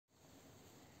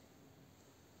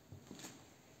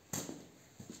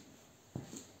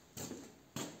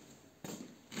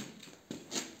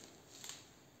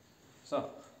So,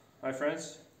 hi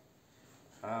friends.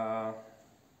 I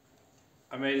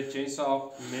made a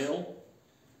chainsaw mill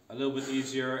a little bit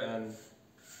easier and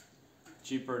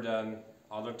cheaper than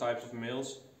other types of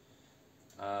mills.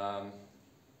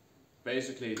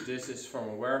 Basically, this is from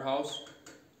a warehouse.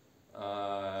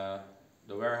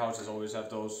 The warehouses always have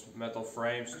those metal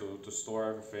frames to store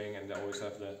everything, and they always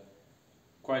have the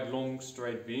quite long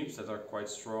straight beams that are quite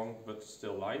strong but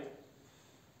still light.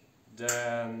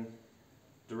 Then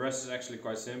the rest is actually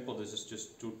quite simple. This is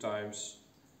just 2 times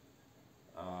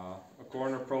a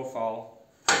corner profile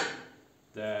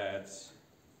that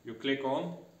you click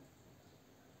on.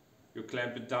 You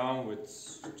clamp it down with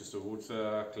just a wood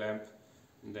clamp,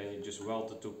 and then you just weld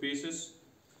the 2 pieces.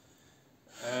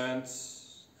 And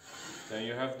then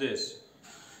you have this.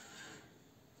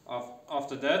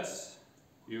 After that,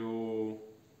 you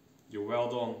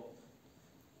weld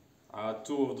on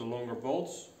 2 of the longer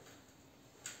bolts.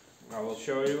 I will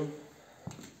show you.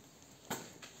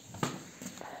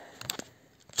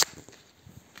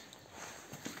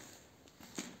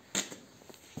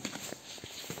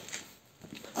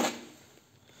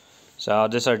 So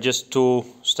these are just 2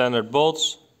 standard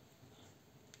bolts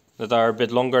that are a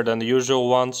bit longer than the usual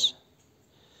ones,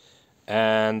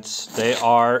 and they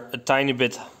are a tiny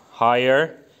bit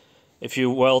higher. If you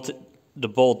weld the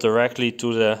bolt directly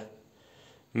to the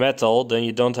metal, then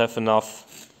you don't have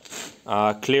enough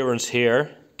clearance here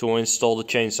to install the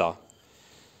chainsaw.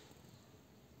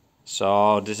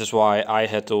 So this is why I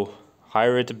had to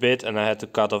higher it a bit, and I had to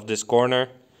cut off this corner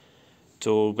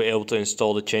to be able to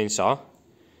install the chainsaw.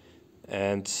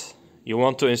 And you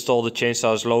want to install the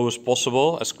chainsaw as low as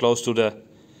possible, as close to the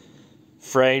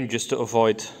frame, just to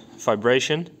avoid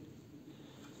vibration.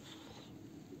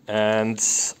 And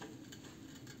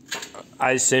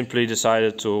I simply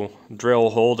decided to drill a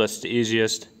hole, that's the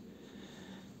easiest.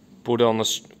 Put on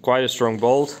quite a strong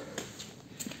bolt,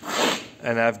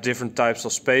 and I have different types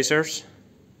of spacers,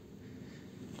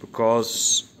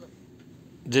 because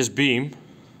this beam,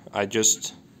 I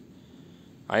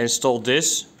installed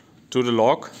this to the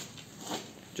lock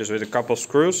just with a couple of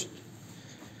screws,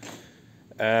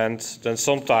 and then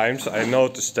sometimes I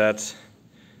noticed that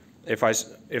if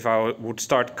I would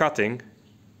start cutting,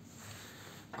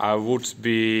 I would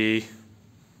be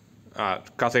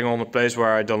cutting on a place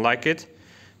where I don't like it.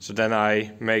 So then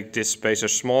I make this spacer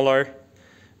smaller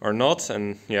or not,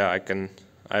 and yeah,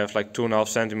 I have like 2.5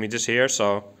 centimeters here,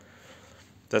 so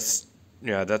that's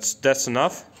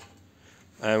enough.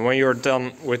 And when you're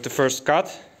done with the first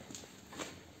cut,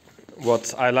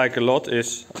 what I like a lot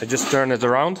is I just turn it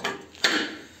around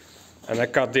and I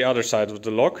cut the other side of the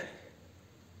lock,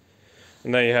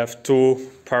 and then you have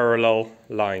 2 parallel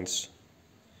lines.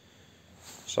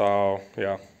 So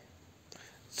yeah, it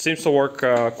seems to work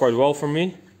quite well for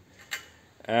me.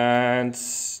 And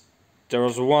there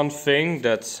was one thing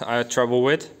that I had trouble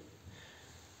with.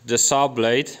 The saw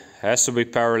blade has to be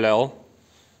parallel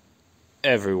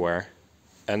everywhere,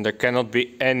 and there cannot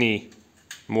be any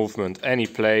movement, any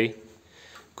play,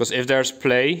 because if there's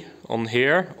play on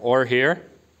here or here,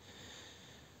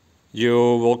 you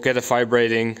will get a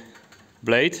vibrating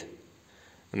blade,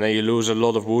 and then you lose a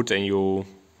lot of wood, and you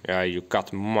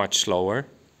cut much slower.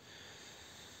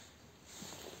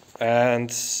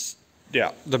 And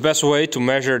yeah, the best way to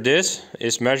measure this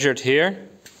is measured here.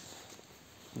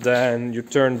 Then you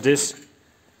turn this,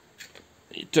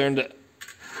 turn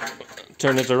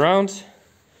it around,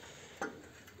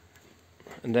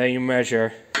 and then you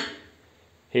measure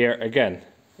here again.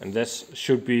 And this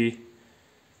should be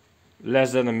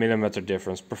less than a millimeter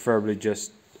difference, preferably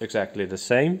just exactly the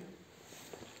same.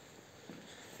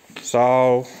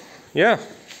 So yeah,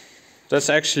 that's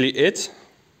actually it.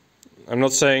 I'm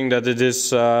not saying that it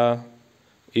is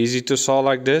easy to saw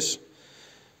like this,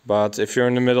 but if you're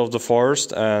in the middle of the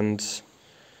forest and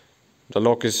the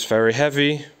log is very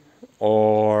heavy,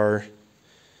 or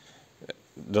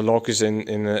the log is in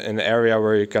an area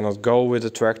where you cannot go with a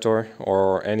tractor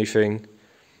or anything,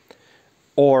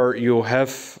 or you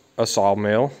have a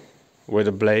sawmill with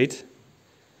a blade,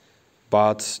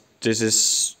 but this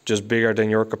is just bigger than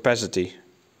your capacity,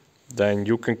 then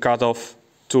you can cut off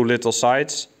 2 little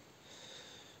sides,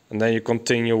 and then you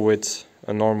continue with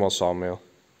a normal sawmill.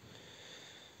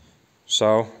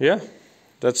 So yeah,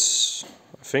 that's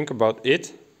I think about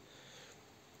it.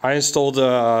 I installed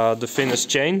the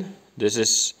thinnest chain. This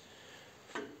is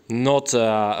not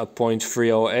a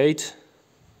 0.308.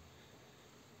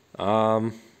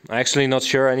 I'm actually not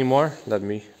sure anymore. Let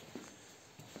me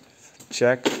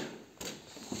check.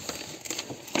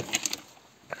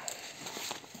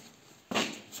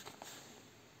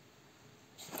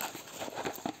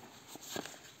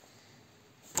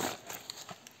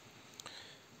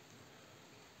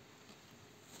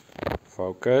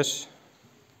 Focus.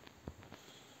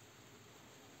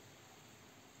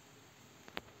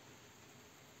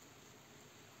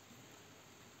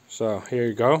 So here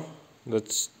you go.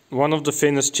 That's one of the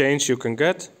thinnest chains you can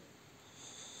get.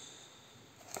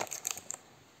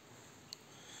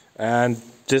 And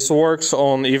this works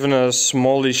on even a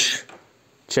smallish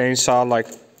chainsaw like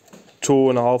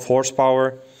 2.5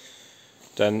 horsepower.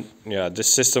 Then yeah,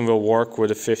 this system will work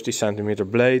with a 50 centimeter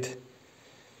blade.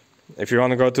 If you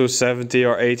want to go to 70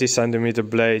 or 80 centimeter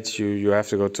blade, you have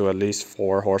to go to at least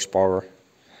 4 horsepower.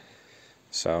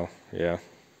 So yeah,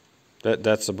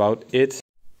 that's about it.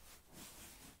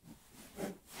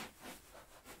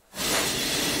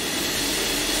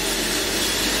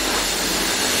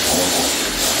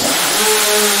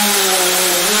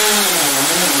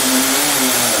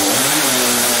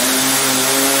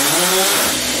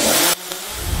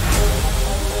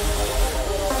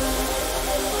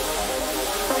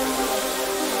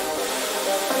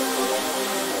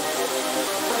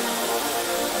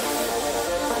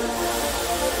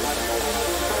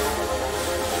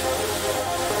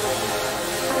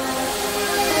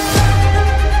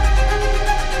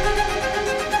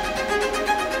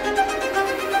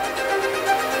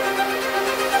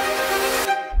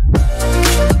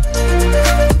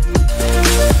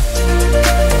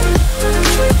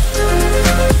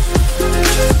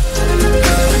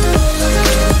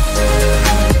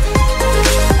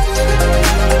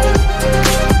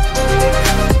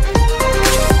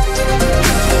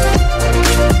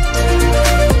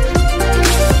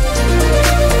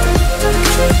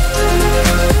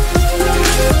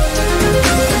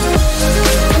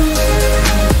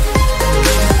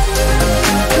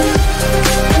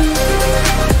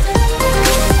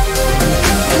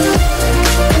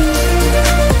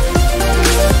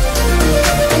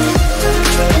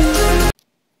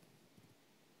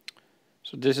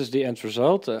 So this is the end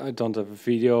result. I don't have a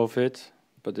video of it,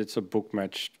 but it's a book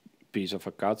matched piece of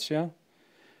acacia.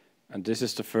 And this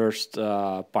is the first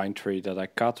pine tree that I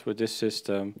cut with this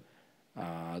system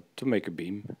to make a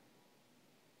beam.